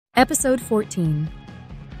Episode 14: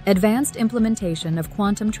 Advanced Implementation of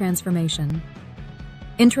Quantum Transformation.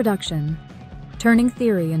 Introduction: Turning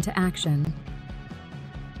Theory into Action.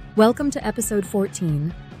 Welcome to Episode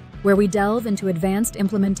 14, where we delve into advanced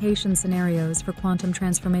implementation scenarios for quantum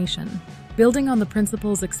transformation. Building on the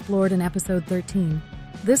principles explored in Episode 13,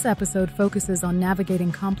 this episode focuses on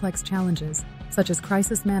navigating complex challenges such as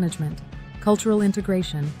crisis management, cultural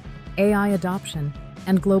integration, AI adoption,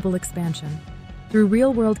 and global expansion. Through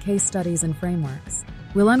real-world case studies and frameworks,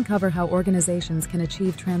 we'll uncover how organizations can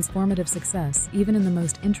achieve transformative success even in the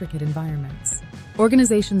most intricate environments.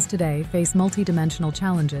 Organizations today face multidimensional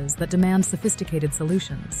challenges that demand sophisticated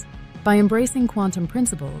solutions. By embracing quantum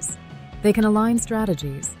principles, they can align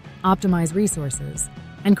strategies, optimize resources,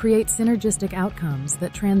 and create synergistic outcomes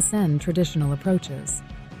that transcend traditional approaches.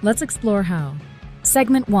 Let's explore how.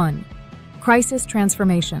 Segment 1: Crisis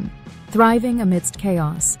Transformation: Thriving Amidst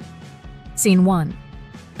Chaos. Scene 1: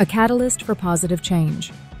 A catalyst for positive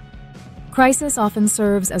change. Crisis often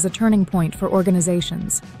serves as a turning point for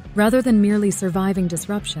organizations. Rather than merely surviving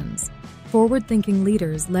disruptions, forward-thinking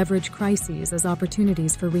leaders leverage crises as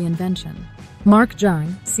opportunities for reinvention. Mark Jung,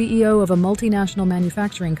 CEO of a multinational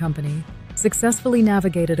manufacturing company, successfully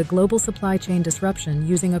navigated a global supply chain disruption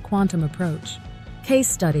using a quantum approach. Case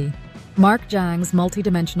study: Mark Jung's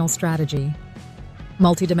multidimensional strategy.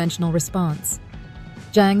 Multidimensional response.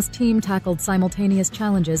 Jung's team tackled simultaneous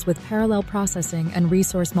challenges with parallel processing and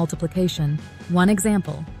resource multiplication. One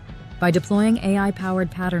example: by deploying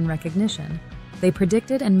AI-powered pattern recognition, they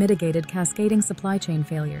predicted and mitigated cascading supply chain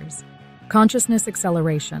failures. Consciousness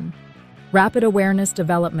acceleration. Rapid awareness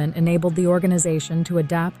development enabled the organization to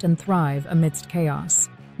adapt and thrive amidst chaos.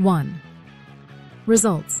 1.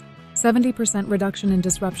 Results: 70% reduction in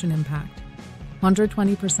disruption impact,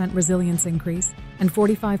 120% resilience increase, and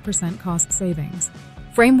 45% cost savings.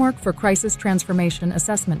 Framework for Crisis Transformation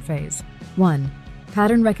Assessment Phase. 1.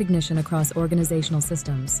 Pattern recognition across organizational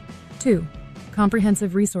systems. 2.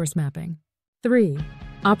 Comprehensive resource mapping. 3.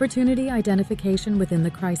 Opportunity identification within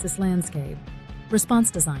the crisis landscape.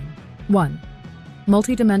 Response design. 1.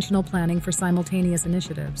 Multidimensional planning for simultaneous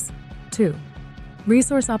initiatives. 2.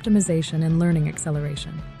 Resource optimization and learning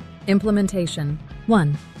acceleration. Implementation.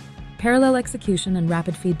 1. Parallel execution and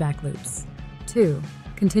rapid feedback loops. 2.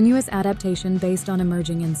 Continuous adaptation based on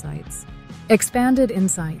emerging insights. Expanded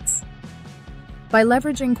insights. By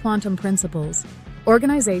leveraging quantum principles,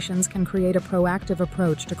 organizations can create a proactive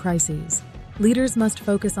approach to crises. Leaders must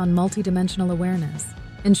focus on multidimensional awareness,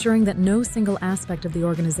 ensuring that no single aspect of the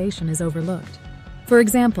organization is overlooked. For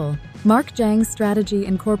example, Mark Jung's strategy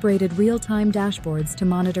incorporated real-time dashboards to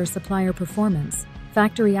monitor supplier performance,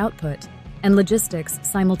 factory output, and logistics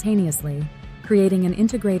simultaneously, creating an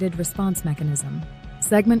integrated response mechanism.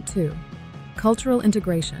 Segment 2: Cultural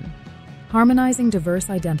Integration: Harmonizing Diverse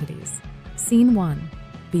Identities. Scene 1: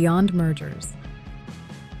 Beyond Mergers.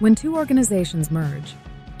 When two organizations merge,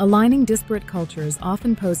 aligning disparate cultures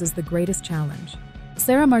often poses the greatest challenge.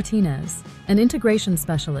 Sarah Martinez, an integration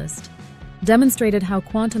specialist, demonstrated how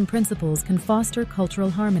quantum principles can foster cultural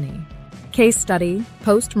harmony. Case study: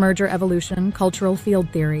 Post-merger evolution cultural field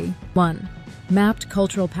theory. 1. Mapped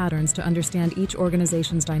cultural patterns to understand each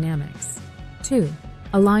organization's dynamics. 2.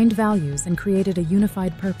 Aligned values and created a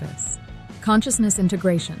unified purpose. Consciousness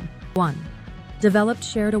integration. 1. Developed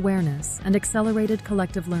shared awareness and accelerated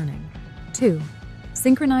collective learning. 2.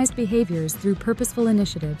 Synchronized behaviors through purposeful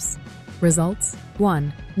initiatives. Results: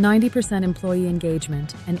 1. 90% employee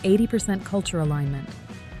engagement and 80% culture alignment.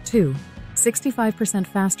 2. 65%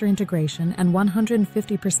 faster integration and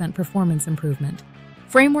 150% performance improvement.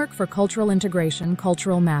 Framework for Cultural Integration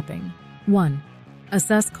Cultural Mapping. 1.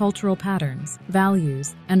 Assess cultural patterns,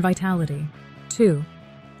 values, and vitality. 2.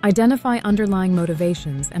 Identify underlying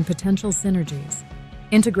motivations and potential synergies.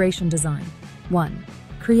 Integration design. 1.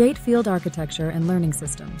 Create field architecture and learning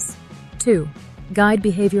systems. 2. Guide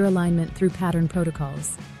behavior alignment through pattern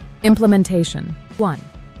protocols. Implementation. 1.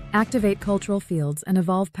 Activate cultural fields and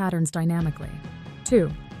evolve patterns dynamically. 2.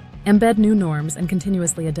 Embed new norms and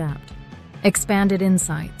continuously adapt. Expanded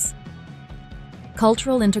insights.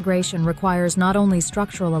 Cultural integration requires not only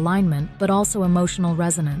structural alignment, but also emotional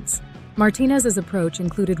resonance. Martinez's approach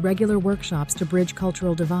included regular workshops to bridge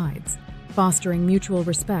cultural divides, fostering mutual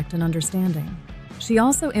respect and understanding. She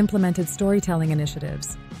also implemented storytelling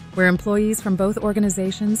initiatives, where employees from both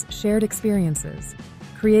organizations shared experiences,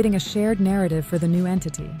 creating a shared narrative for the new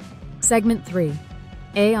entity. Segment 3: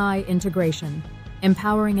 AI Integration: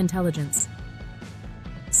 Empowering Intelligence.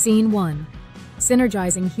 Scene 1: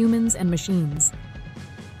 Synergizing Humans and Machines.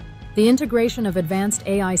 The integration of advanced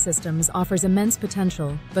AI systems offers immense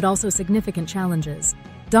potential, but also significant challenges.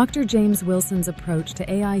 Dr. James Wilson's approach to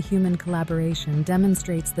AI-human collaboration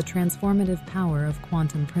demonstrates the transformative power of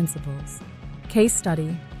quantum principles. Case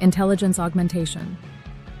study: intelligence augmentation.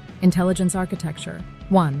 Intelligence architecture.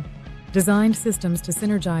 1. Designed systems to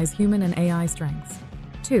synergize human and AI strengths.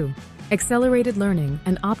 2. Accelerated learning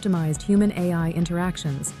and optimized human-AI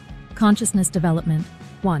interactions. Consciousness development.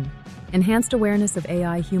 1. Enhanced awareness of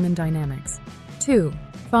AI-human dynamics. 2.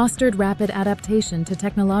 Fostered rapid adaptation to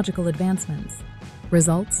technological advancements.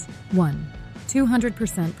 Results: 1.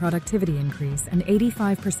 200% productivity increase and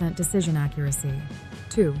 85% decision accuracy.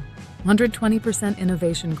 2. 120%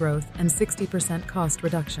 innovation growth and 60% cost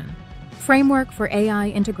reduction. Framework for AI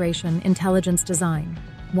integration intelligence design.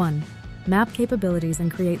 1. Map capabilities and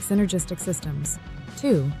create synergistic systems.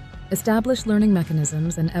 2. Establish learning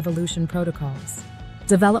mechanisms and evolution protocols.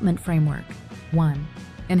 Development framework. 1.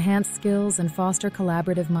 Enhance skills and foster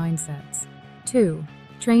collaborative mindsets. 2.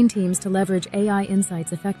 Train teams to leverage AI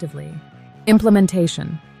insights effectively.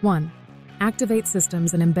 Implementation. 1. Activate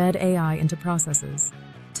systems and embed AI into processes.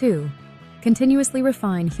 2. Continuously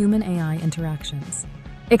refine human-AI interactions.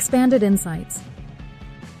 Expanded insights.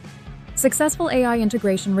 Successful AI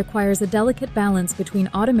integration requires a delicate balance between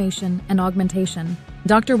automation and augmentation.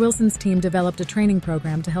 Dr. Wilson's team developed a training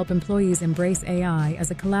program to help employees embrace AI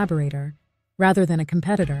as a collaborator rather than a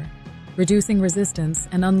competitor, reducing resistance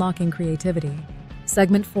and unlocking creativity.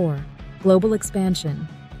 Segment 4. Global expansion.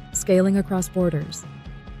 Scaling across borders.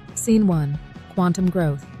 Scene 1. Quantum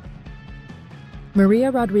growth. Maria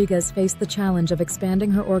Rodriguez faced the challenge of expanding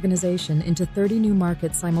her organization into 30 new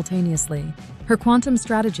markets simultaneously. Her quantum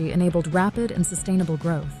strategy enabled rapid and sustainable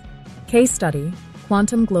growth. Case study: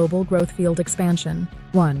 Quantum Global Growth Field Expansion.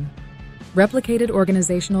 1. Replicated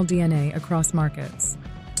organizational DNA across markets.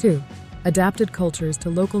 2. Adapted cultures to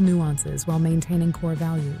local nuances while maintaining core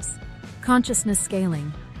values. Consciousness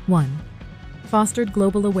scaling. 1. Fostered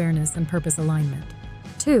global awareness and purpose alignment.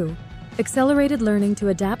 2. Accelerated learning to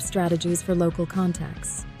adapt strategies for local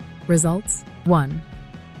contexts. Results: 1.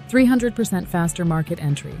 300% faster market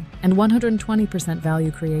entry and 120%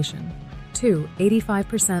 value creation. 2.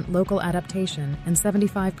 85% local adaptation and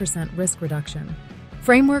 75% risk reduction.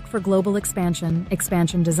 Framework for global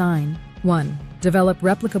expansion design. 1. Develop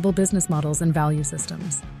replicable business models and value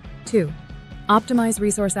systems. 2. Optimize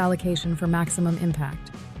resource allocation for maximum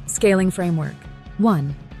impact. Scaling framework.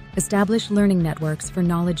 1. Establish learning networks for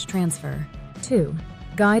knowledge transfer. 2.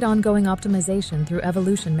 Guide ongoing optimization through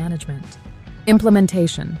evolution management.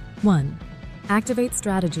 Implementation. 1. Activate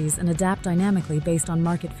strategies and adapt dynamically based on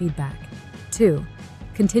market feedback. 2.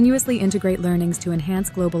 Continuously integrate learnings to enhance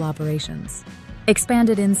global operations.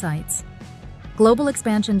 Expanded insights. Global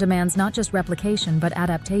expansion demands not just replication but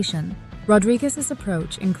adaptation. Rodriguez's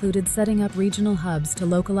approach included setting up regional hubs to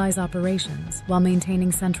localize operations while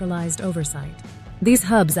maintaining centralized oversight. These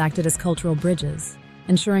hubs acted as cultural bridges,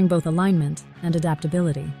 ensuring both alignment and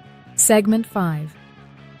adaptability. Segment 5.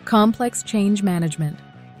 Complex change management.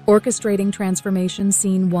 Orchestrating transformation.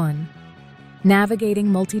 Scene 1. Navigating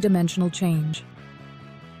multidimensional change.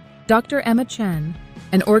 Dr. Emma Chen,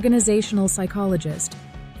 an organizational psychologist,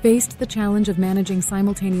 faced the challenge of managing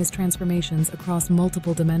simultaneous transformations across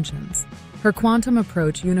multiple dimensions. Her quantum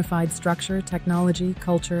approach unified structure, technology,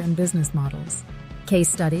 culture, and business models. Case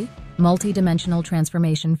study: multidimensional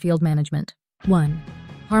transformation field management. 1.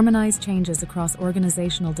 Harmonize changes across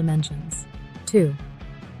organizational dimensions. 2.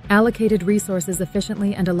 Allocated resources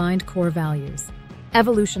efficiently and aligned core values.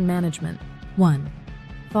 Evolution management. 1.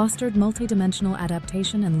 Fostered multidimensional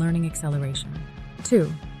adaptation and learning acceleration.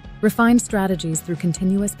 2. Refined strategies through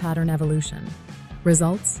continuous pattern evolution.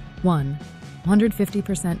 Results: 1.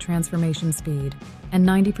 150% transformation speed and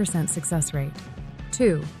 90% success rate.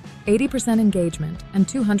 2. 80% engagement and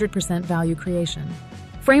 200% value creation.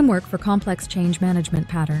 Framework for complex change management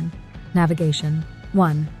pattern. Navigation.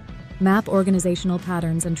 1. Map organizational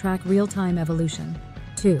patterns and track real-time evolution.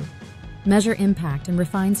 2. Measure impact and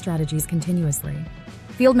refine strategies continuously.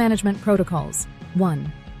 Field management protocols.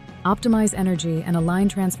 1. Optimize energy and align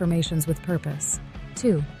transformations with purpose.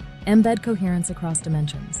 2. Embed coherence across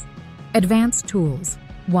dimensions. Advanced tools.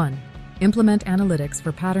 1. Implement analytics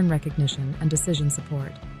for pattern recognition and decision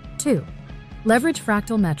support. 2. Leverage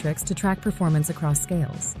fractal metrics to track performance across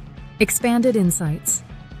scales. Expanded insights.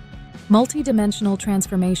 Multidimensional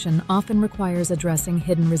transformation often requires addressing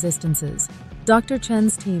hidden resistances. Dr.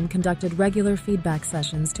 Chen's team conducted regular feedback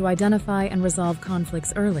sessions to identify and resolve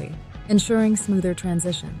conflicts early, ensuring smoother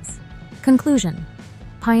transitions. Conclusion: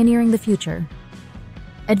 pioneering the future.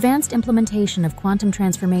 Advanced implementation of quantum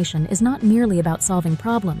transformation is not merely about solving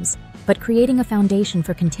problems, but creating a foundation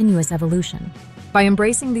for continuous evolution. By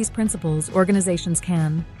embracing these principles, organizations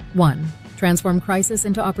can: 1. Transform crisis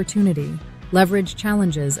into opportunity. Leverage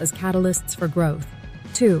challenges as catalysts for growth.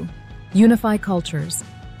 2. Unify cultures.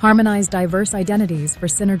 Harmonize diverse identities for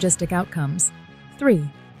synergistic outcomes. 3.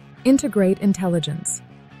 Integrate intelligence.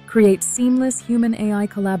 Create seamless human-AI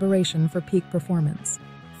collaboration for peak performance.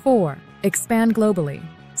 4. Expand globally.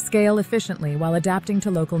 Scale efficiently while adapting to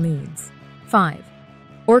local needs. 5.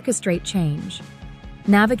 Orchestrate change.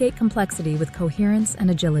 Navigate complexity with coherence and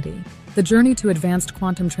agility. The journey to advanced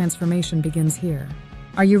quantum transformation begins here.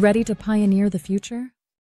 Are you ready to pioneer the future?